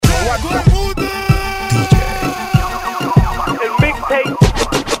El mixtape.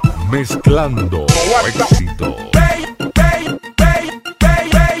 Mezclando éxito.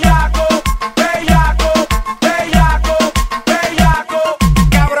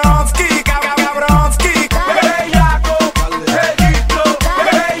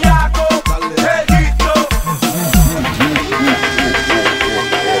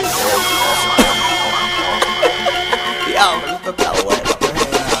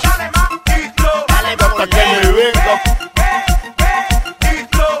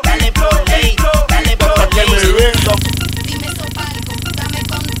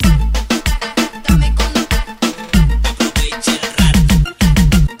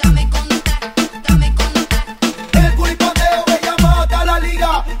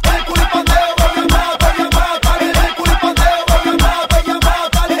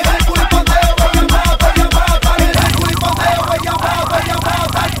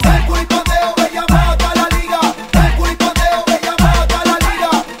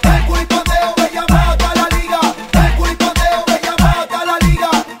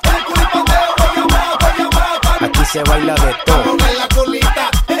 Se baila de todo. Vamos en la colita.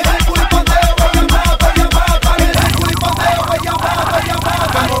 El culipandeo, voy a matar. El culipandeo, voy a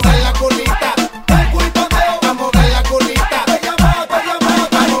matar. Vamos en la colita. El culipandeo, vamos en la colita. Voy a matar.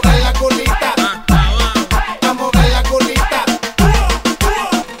 Vamos en la colita. Vamos en la colita.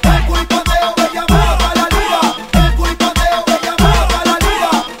 El culipandeo, voy a matar la liga. El culipandeo, voy a matar la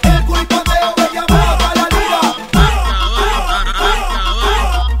liga. El culipandeo, voy a matar la liga.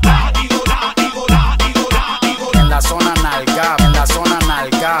 En la zona nalgable, en la zona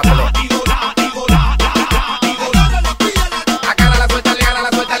nalgable. Agarra la suelta, agarra la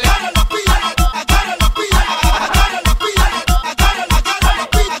suelta, agarra la pilla. Agarra la pilla, agarra la pilla. Agarra la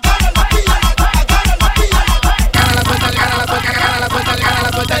pilla, agarra la pilla. Agarra la pilla. Agarra la suelta, agarra la suelta, agarra la suelta, agarra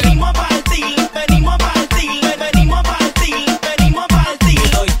la suelta. Venimos a partir, venimos a partir, venimos a partir, venimos a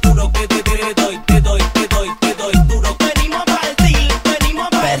partir. Doy duro que te doy, te doy, te doy, te doy duro. Venimos a partir, venimos a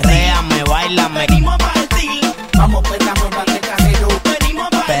partir. Perréame, bailame. Venimos a partir. Vamos, perra, muévate, cajero. Venimos a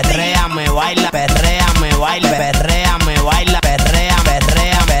partir. Perréame, baila, perréame, baila, perréame, baila, perrea,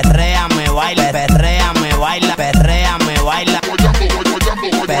 perrea, perréame, baila, perréame, baila, perréame, baila.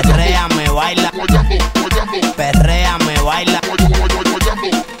 Perréame, baila. Perréame, baila.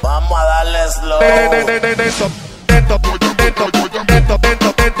 Vamos a darle slow.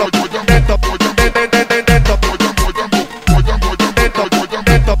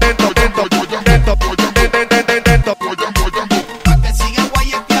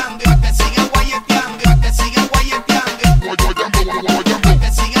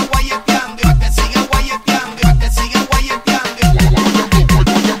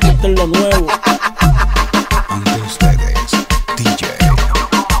 Lo nuevo. De ustedes, DJ.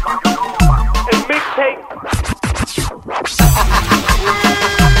 El mixtape.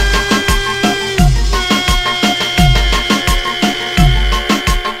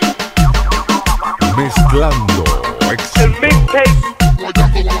 Mezclando éxito. El mixtape.